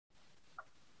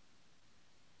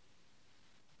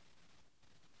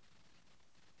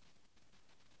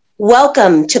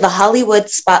Welcome to the Hollywood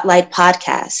Spotlight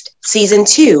Podcast, Season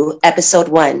 2, Episode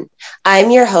 1.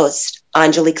 I'm your host,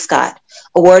 Angelique Scott,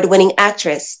 award-winning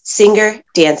actress, singer,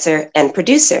 dancer, and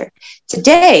producer.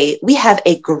 Today, we have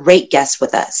a great guest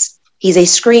with us. He's a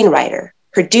screenwriter,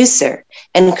 producer,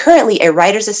 and currently a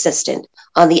writer's assistant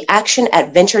on the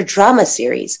action-adventure drama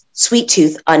series, Sweet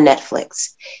Tooth on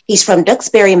Netflix. He's from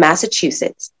Duxbury,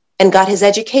 Massachusetts, and got his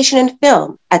education in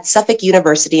film at Suffolk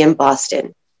University in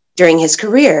Boston. During his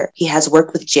career, he has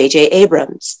worked with J.J.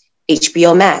 Abrams,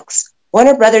 HBO Max,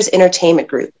 Warner Brothers Entertainment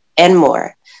Group, and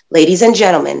more. Ladies and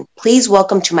gentlemen, please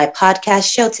welcome to my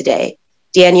podcast show today,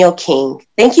 Daniel King.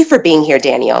 Thank you for being here,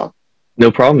 Daniel.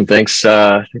 No problem. Thanks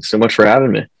so much for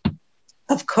having me.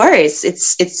 Of course.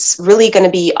 It's really going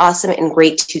to be awesome and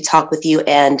great to talk with you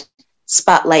and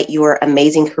spotlight your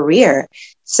amazing career.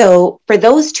 So for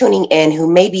those tuning in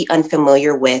who may be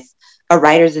unfamiliar with a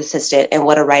writer's assistant and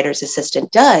what a writer's assistant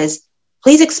does,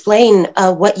 please explain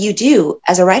what you do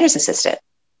as a writer's assistant.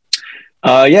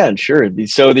 Yeah, sure.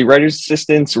 So the writer's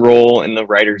assistant's role in the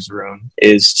writer's room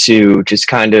is to just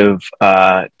kind of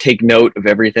take note of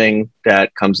everything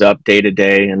that comes up day to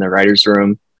day in the writer's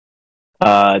room.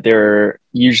 They're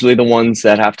usually the ones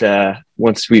that have to,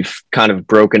 once we've kind of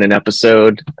broken an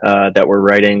episode that we're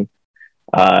writing,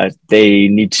 they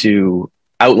need to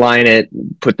outline it,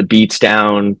 put the beats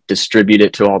down, distribute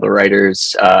it to all the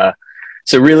writers.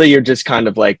 So really you're just kind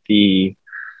of like the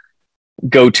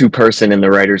go-to person in the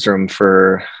writer's room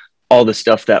for all the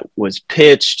stuff that was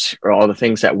pitched or all the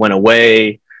things that went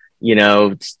away. You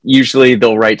know, usually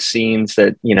they'll write scenes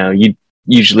that,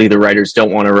 usually the writers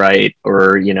don't want to write,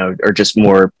 or, or just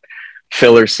more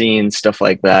filler scenes, stuff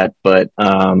like that. But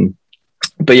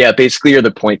yeah, basically you're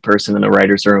the point person in the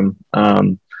writer's room.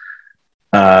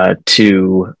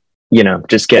 To,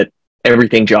 just get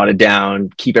everything jotted down,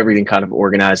 keep everything kind of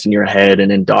organized in your head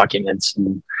and in documents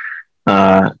and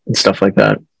stuff like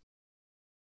that.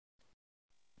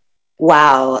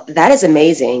 Wow, that is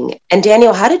amazing. And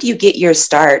Daniel, how did you get your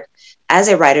start as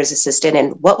a writer's assistant,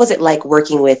 and what was it like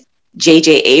working with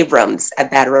J.J. Abrams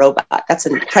at Bad Robot? That's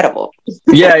incredible.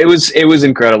 Yeah, it was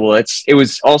incredible. It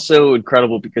was also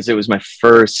incredible because it was my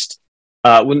first,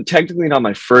 well, technically not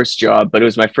my first job, but it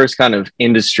was my first kind of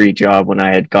industry job when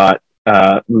I had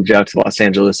moved out to Los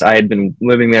Angeles. I had been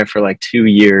living there for like 2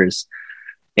 years,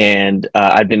 and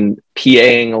I'd been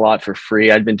PAing a lot for free.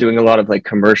 I'd been doing a lot of like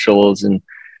commercials and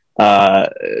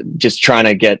just trying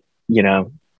to get,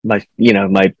 my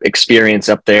experience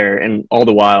up there. And all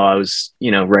the while I was,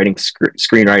 writing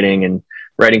screenwriting and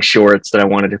writing shorts that I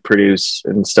wanted to produce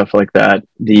and stuff like that.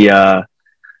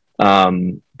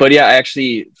 But yeah,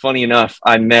 actually, funny enough,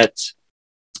 I met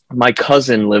my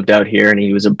cousin lived out here, and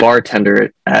he was a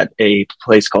bartender at a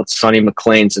place called Sonny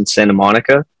McLean's in Santa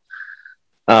Monica.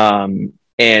 And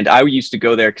I used to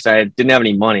go there because I didn't have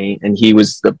any money, and he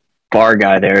was the bar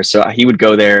guy there. So he would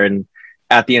go there, and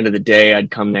at the end of the day, I'd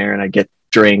come there and I'd get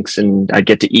drinks and I'd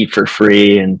get to eat for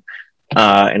free. And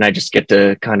I just get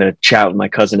to kind of chat with my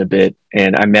cousin a bit.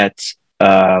 And I met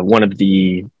one of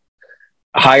the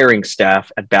hiring staff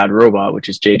at Bad Robot, which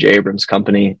is J.J. Abrams'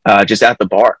 company, just at the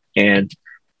bar. And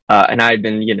I had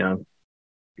been,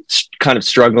 kind of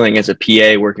struggling as a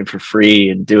PA, working for free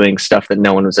and doing stuff that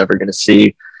no one was ever going to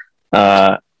see.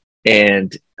 So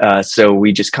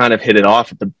we just kind of hit it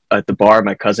off at the bar.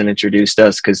 My cousin introduced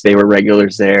us because they were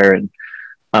regulars there. And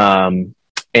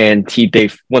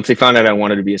once they found out I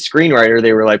wanted to be a screenwriter,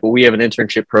 they were like, well, we have an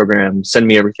internship program. Send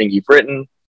me everything you've written.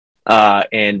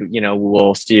 And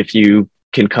we'll see if you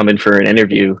can come in for an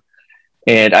interview.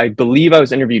 And I believe I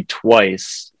was interviewed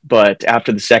twice, but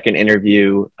after the second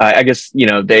interview, I guess,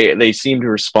 they seemed to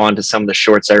respond to some of the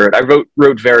shorts I wrote. I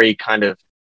wrote very kind of,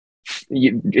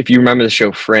 if you remember the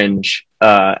show Fringe,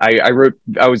 I'm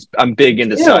big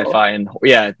into sci-fi, and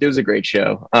yeah, it was a great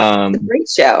show. It's a great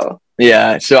show.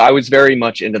 Yeah. So I was very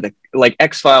much into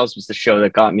X-Files was the show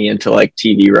that got me into like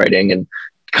TV writing and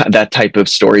that type of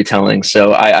storytelling.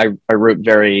 So I wrote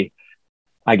very,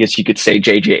 I guess you could say,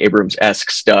 J.J.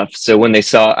 Abrams-esque stuff. So when they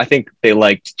saw, I think they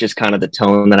liked just kind of the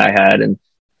tone that I had. And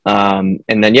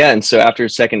so after a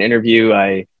second interview,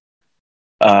 I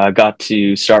got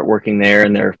to start working there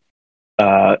in their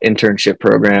internship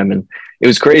program. And it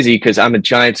was crazy because I'm a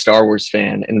giant Star Wars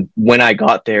fan. And when I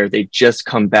got there, they just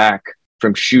come back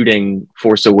from shooting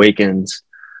Force Awakens,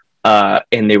 and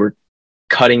they were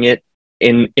cutting it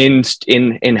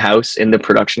in-house in the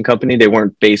production company. They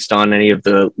weren't based on any of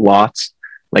the lots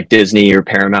like Disney or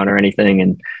Paramount or anything.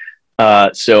 And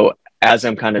so as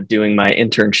I'm kind of doing my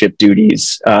internship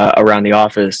duties around the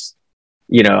office,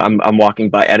 I'm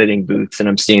walking by editing booths and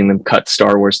I'm seeing them cut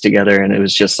Star Wars together. And it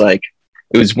was just like,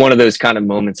 it was one of those kind of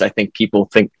moments I think people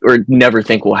think or never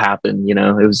think will happen. You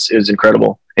know, it was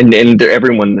incredible, and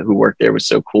everyone who worked there was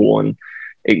so cool, and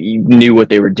you knew what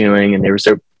they were doing, and they were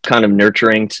so kind of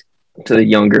nurturing to the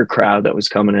younger crowd that was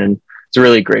coming in. It's a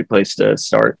really great place to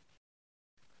start.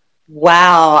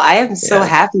 Wow, I am so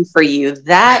happy for you.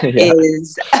 That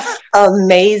is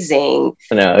amazing.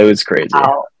 No, it was crazy.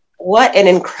 Wow. What an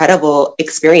incredible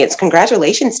experience.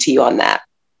 Congratulations to you on that.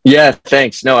 Yeah,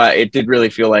 thanks. No, it did really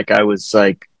feel like I was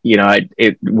like, you know,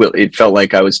 it felt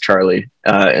like I was Charlie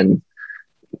and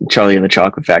Charlie and the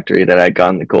Chocolate Factory, that I'd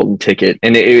gotten the golden ticket.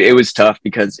 And it was tough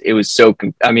because it was so,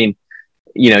 I mean,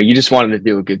 you know, you just wanted to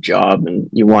do a good job, and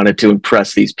you wanted to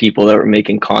impress these people that were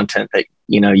making content that,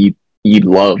 you know, you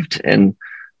loved. And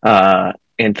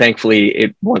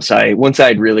thankfully once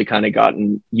I'd really kind of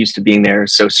gotten used to being there,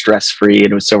 so stress-free,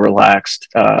 and it was so relaxed.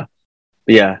 It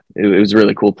was a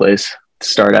really cool place to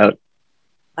start out.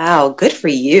 Wow, good for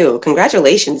you.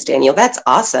 Congratulations, Daniel. That's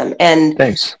awesome. And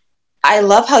thanks. I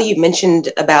love how you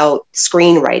mentioned about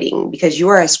screenwriting, because you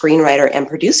are a screenwriter and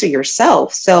producer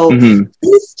yourself. So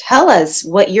please tell us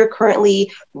what you're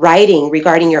currently writing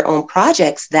regarding your own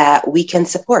projects that we can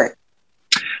support.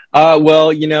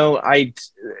 Well, you know, I'm,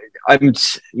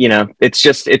 you know, it's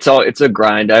a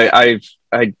grind.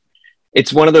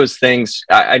 It's one of those things.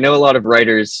 I know a lot of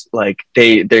writers, like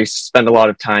they spend a lot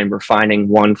of time refining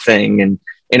one thing, and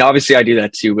obviously I do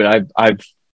that too, but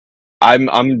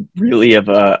I'm really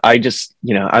I just,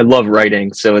 you know, I love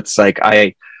writing. So it's like,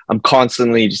 I'm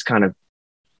constantly just kind of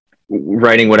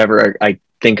writing whatever I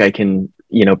think I can,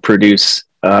 you know, produce,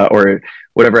 or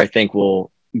whatever I think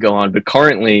will go on. But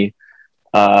currently,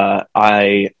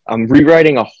 I'm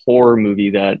rewriting a horror movie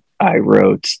that I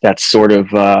wrote that's sort of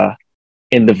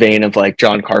in the vein of like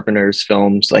John Carpenter's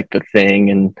films, like The Thing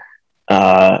and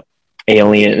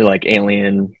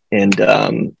Alien, and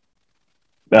kind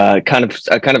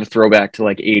of a throwback to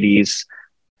like 80s,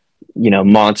 you know,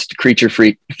 monster creature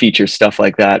feature stuff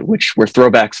like that, which were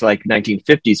throwbacks to like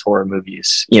 1950s horror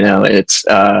movies. You know,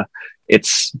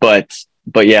 but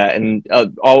yeah, and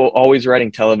always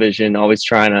writing television, always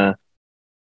trying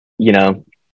to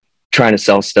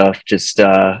sell stuff, just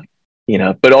you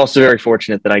know, but also very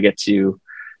fortunate that I get to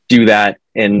do that,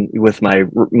 and with my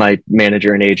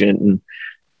manager and agent,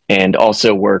 and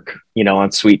also work, you know,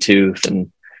 on Sweet Tooth, and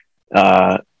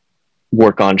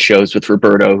work on shows with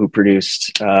Roberto, who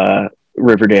produced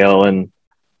Riverdale and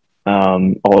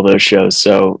all those shows.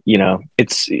 So, you know,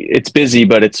 it's busy,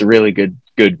 but it's a really good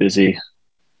busy.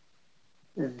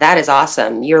 That is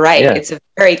awesome. You're right. Yeah. It's a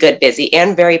very good busy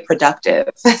and very productive.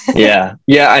 Yeah,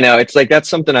 I know. It's like, that's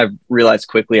something I've realized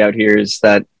quickly out here, is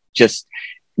that just,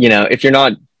 you know, if you're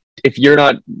not,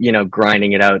 you know,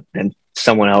 grinding it out, then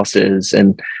someone else is.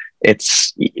 And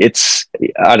it's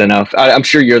I don't know, I'm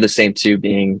sure you're the same too,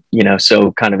 being, you know,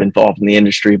 so kind of involved in the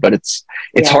industry, but it's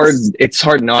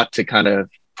hard not to kind of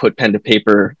put pen to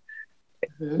paper.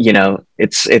 You know,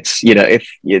 it's you know, if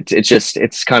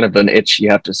it's kind of an itch you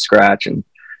have to scratch. And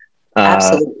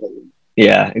absolutely,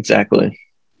 yeah, exactly.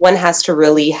 One has to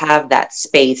really have that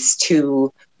space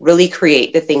to really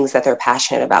create the things that they're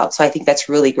passionate about. So I think that's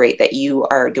really great that you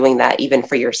are doing that even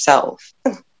for yourself.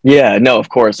 Yeah, no, of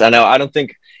course. I know. I don't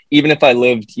think, even if I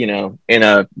lived, you know, in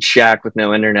a shack with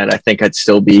no internet, I think I'd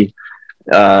still be,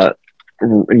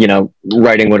 you know,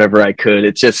 writing whatever I could.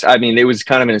 It's just, I mean, it was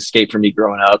kind of an escape for me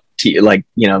growing up, like,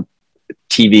 you know,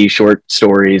 TV, short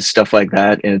stories, stuff like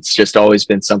that. And it's just always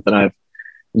been something I've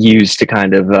used to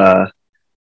kind of,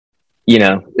 you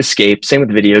know, escape. Same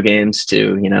with video games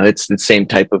too. You know, it's the same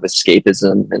type of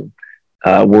escapism and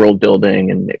world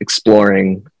building and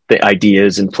exploring the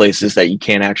ideas and places that you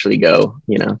can't actually go.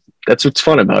 You know, that's what's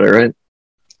fun about it, right?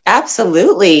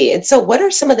 Absolutely. And so what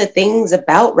are some of the things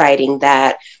about writing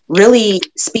that really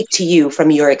speak to you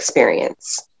from your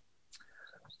experience?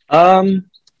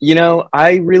 You know,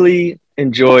 I really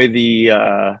enjoy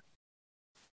the,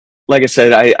 like I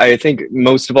said, I think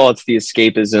most of all, it's the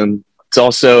escapism. It's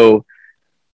also,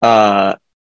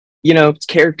 you know, it's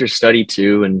character study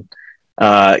too. And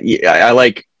I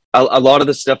like a lot of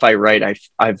the stuff I write.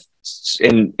 I've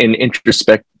in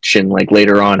introspection, like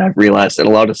later on, I've realized that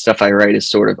a lot of stuff I write is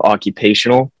sort of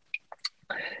occupational,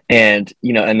 and,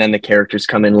 you know, and then the characters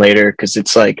come in later, because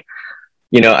it's like,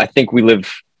 you know, I think we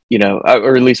live, you know,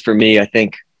 or at least for me, I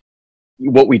think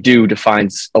what we do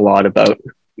defines a lot about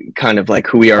kind of like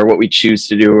who we are, what we choose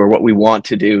to do, or what we want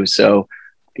to do. So,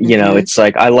 you know, it's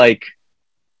like, I like,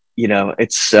 you know,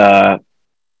 it's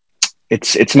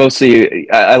mostly,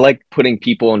 I like putting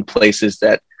people in places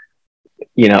that,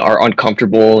 you know, are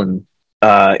uncomfortable, and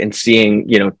seeing,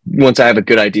 you know, once I have a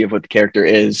good idea of what the character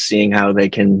is, seeing how they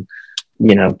can,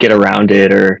 you know, get around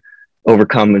it, or,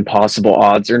 overcome impossible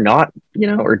odds or not,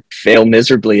 or fail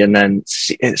miserably, and then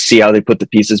see how they put the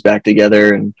pieces back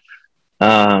together.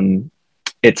 And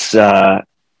it's a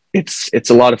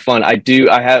lot of fun. I do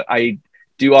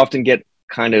often get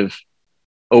kind of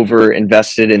over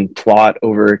invested in plot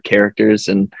over characters,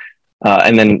 and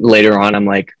then later on I'm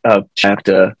like, oh, I have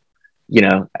to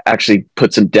actually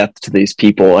put some depth to these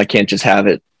people. I can't just have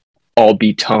it all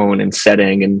be tone and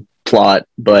setting and plot.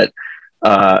 But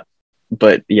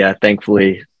yeah,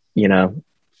 thankfully,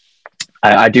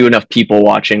 I do enough people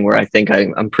watching where I think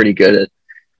I'm pretty good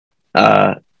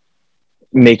at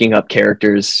making up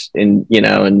characters, and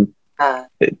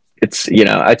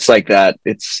it's like that.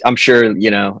 I'm sure,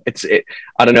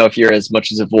 I don't know if you're as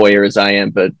much as a voyeur as I am,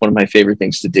 but one of my favorite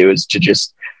things to do is to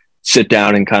just sit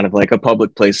down in kind of like a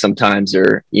public place sometimes,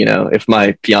 or, if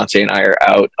my fiance and I are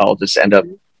out, I'll just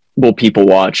we'll people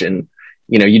watch, and,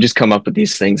 you just come up with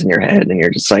these things in your head, and you're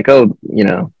just like, oh,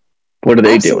 what are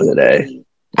they doing today?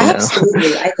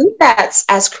 Absolutely. I think that's,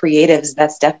 as creatives,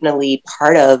 that's definitely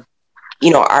part of,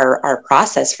 our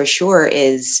process for sure,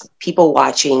 is people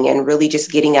watching and really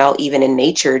just getting out, even in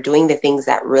nature, doing the things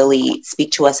that really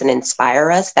speak to us and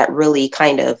inspire us, that really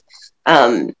kind of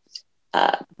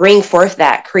bring forth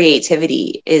that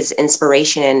creativity, is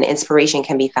inspiration. And inspiration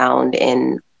can be found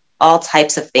in all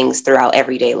types of things throughout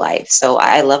everyday life. So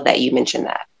I love that you mentioned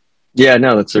that. Yeah,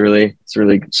 no, it's a really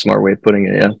smart way of putting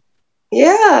it.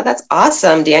 Yeah, that's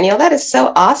awesome, Daniel. That is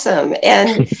so awesome.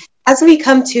 And as we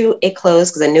come to a close,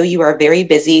 because I know you are very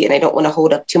busy and I don't want to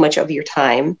hold up too much of your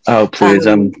time. Oh, please.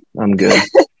 I'm good.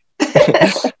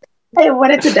 I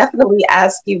wanted to definitely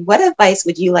ask you, what advice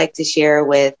would you like to share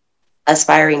with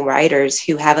aspiring writers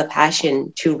who have a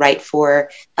passion to write for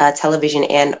television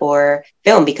and or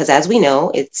film? Because as we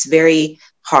know, it's very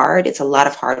hard. It's a lot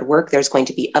of hard work. There's going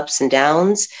to be ups and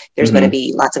downs. There's going to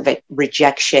be lots of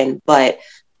rejection. But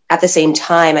at the same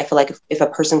time, I feel like if a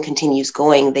person continues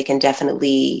going, they can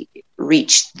definitely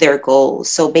reach their goals.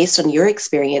 So based on your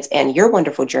experience and your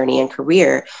wonderful journey and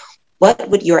career, what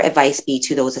would your advice be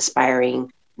to those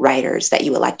aspiring writers that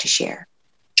you would like to share?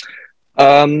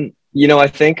 I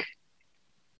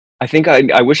think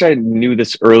I wish I knew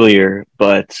this earlier,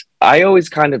 but I always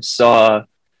kind of saw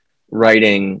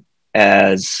writing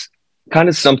as kind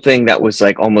of something that was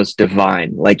like almost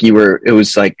divine. Like it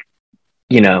was like,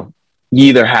 you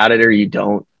either had it or you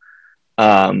don't.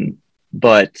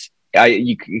 But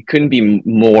you couldn't be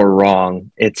more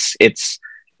wrong. It's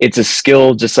a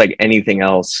skill just like anything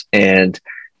else. And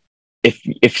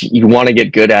if you want to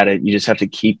get good at it, you just have to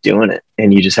keep doing it,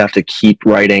 and you just have to keep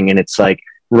writing. And it's like,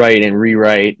 write and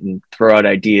rewrite and throw out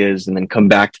ideas and then come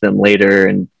back to them later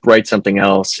and write something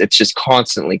else. It's just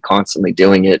constantly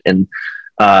doing it. And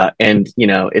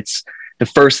it's the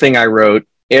first thing I wrote.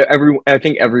 I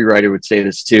think every writer would say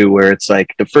this too, where it's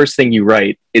like the first thing you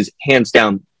write is hands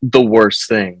down the worst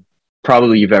thing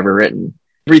probably you've ever written.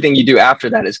 Everything you do after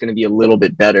that is going to be a little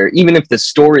bit better. Even if the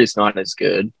story is not as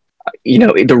good,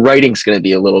 the writing's going to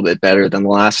be a little bit better than the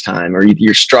last time, or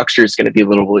your structure is going to be a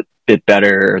little bit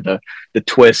better, or the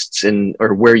twists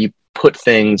or where you put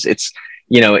things.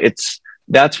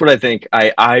 That's what I think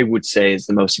I would say is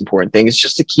the most important thing, is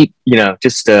just to keep,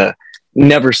 just to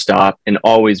never stop and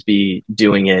always be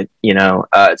doing it.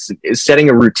 It's setting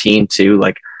a routine too.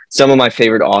 Like some of my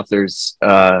favorite authors,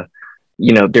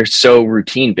 they're so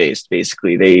routine based.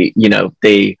 Basically, they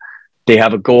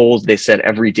have a goal they set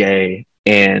every day,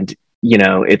 and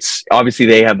it's obviously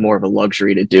they have more of a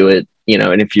luxury to do it.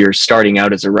 And if you're starting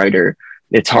out as a writer,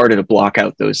 it's harder to block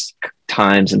out those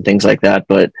times and things like that.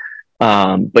 But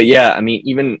yeah, I mean,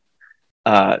 even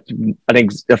I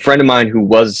think a friend of mine who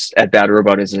was at Bad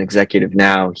Robot as an executive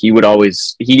now, he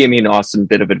gave me an awesome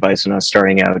bit of advice when I was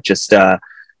starting out. Just,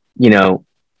 he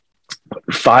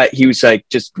was like,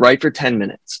 just write for 10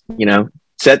 minutes,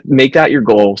 make that your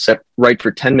goal, write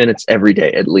for 10 minutes every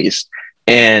day, at least.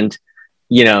 And,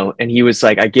 and he was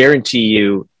like, I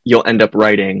guarantee you'll end up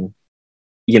writing,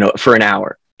 for an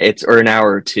hour. Or an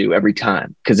hour or two every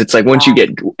time. Cause it's like, once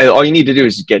all you need to do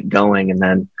is get going, and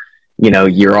then,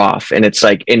 you're off. And it's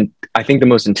like, and I think the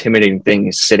most intimidating thing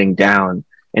is sitting down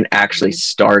and actually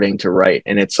starting to write.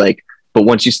 And it's like, but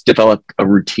once you develop a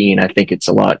routine, I think it's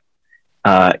a lot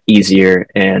easier.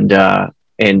 And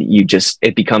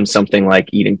it becomes something like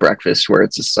eating breakfast, where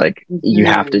it's just like, you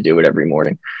have to do it every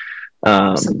morning.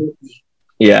 Absolutely.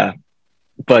 Yeah.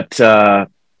 But,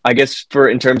 I guess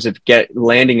in terms of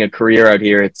landing a career out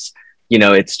here, it's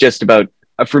just about,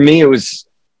 for me, it was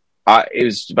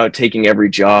about taking every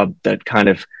job that kind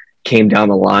of came down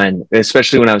the line,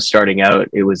 especially when I was starting out.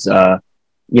 It was,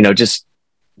 just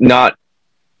not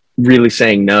really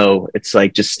saying no. It's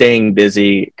like just staying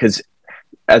busy, because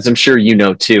as I'm sure you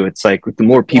know too, it's like with the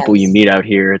more people you meet out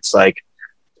here, it's like,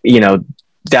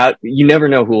 that you never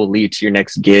know who will lead to your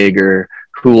next gig or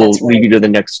who will lead you to the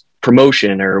next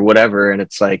promotion or whatever. And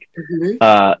it's like,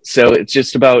 so it's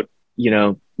just about,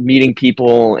 meeting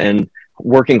people and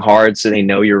working hard so they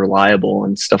know you're reliable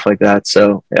and stuff like that.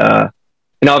 So,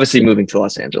 and obviously moving to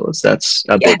Los Angeles, that's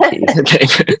a big key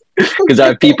thing. Because I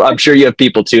have people, I'm sure you have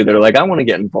people too that are like, I want to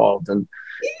get involved. And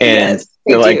they're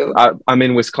like, I'm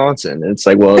in Wisconsin. And it's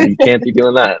like, well, you can't be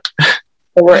doing that.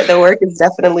 The work is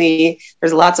definitely,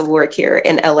 there's lots of work here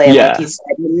in LA. And like you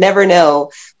said, you never know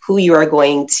who you are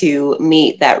going to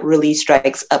meet that really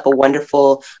strikes up a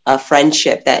wonderful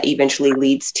friendship that eventually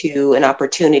leads to an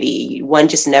opportunity. One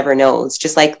just never knows.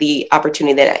 Just like the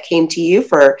opportunity that came to you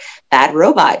for Bad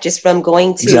Robot, just from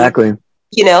going to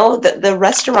the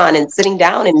restaurant and sitting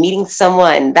down and meeting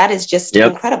someone. That is just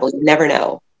incredible. You never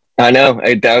know. I know.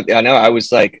 I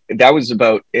was like, that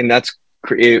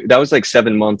was like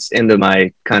 7 months into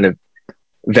my kind of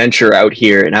venture out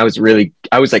here, and I was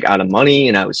like out of money,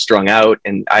 and I was strung out,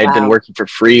 and I had been working for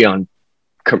free on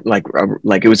like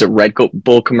it was a Red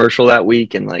Bull commercial that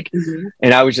week, and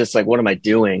and I was just like, what am I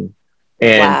doing?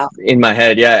 And in my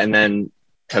head, and then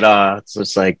ta-da, it's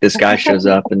just like this guy shows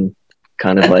up and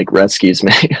kind of like rescues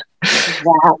me.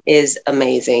 That is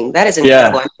amazing. That is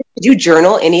incredible. Did you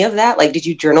journal any of that? Like, did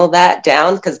you journal that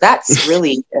down? Because that's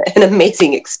really an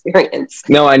amazing experience.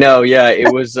 No, I know. Yeah,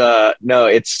 it was. No,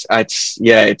 it's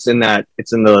in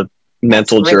the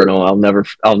mental journal. I'll never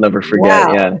forget.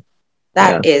 Wow. Yeah,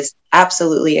 that is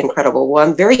absolutely incredible. Well,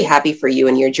 I'm very happy for you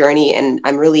and your journey, and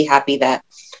I'm really happy that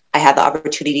I had the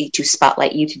opportunity to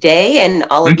spotlight you today and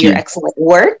all of your excellent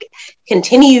work.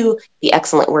 Continue the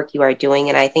excellent work you are doing.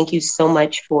 And I thank you so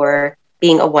much for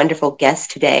being a wonderful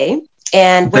guest today.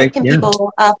 And where can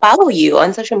people follow you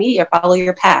on social media, follow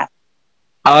your path?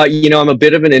 I'm a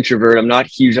bit of an introvert. I'm not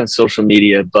huge on social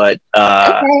media, but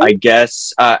I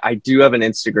guess I do have an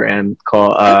Instagram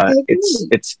called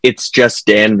it's just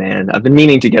Dan Man. I've been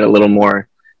meaning to get a little more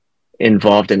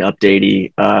involved in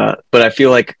updatey, but I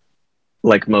feel like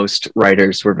most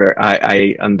writers,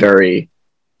 I'm very,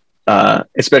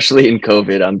 especially in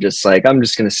COVID, I'm just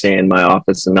going to stay in my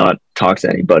office and not talk to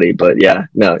anybody. But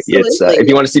it's, if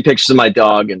you want to see pictures of my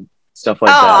dog and stuff like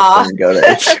that, then go to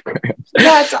Instagram.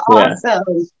 That's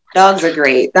awesome. Dogs are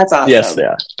great. That's awesome. Yes.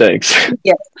 Yeah. Thanks.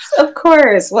 Yes, of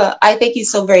course. Well, I thank you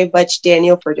so very much,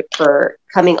 Daniel, for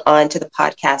coming on to the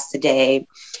podcast today.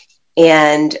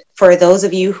 And for those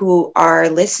of you who are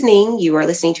listening, you are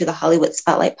listening to the Hollywood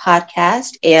Spotlight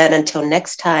podcast. And until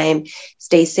next time,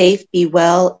 stay safe, be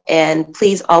well, and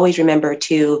please always remember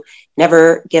to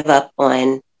never give up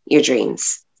on your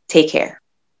dreams. Take care.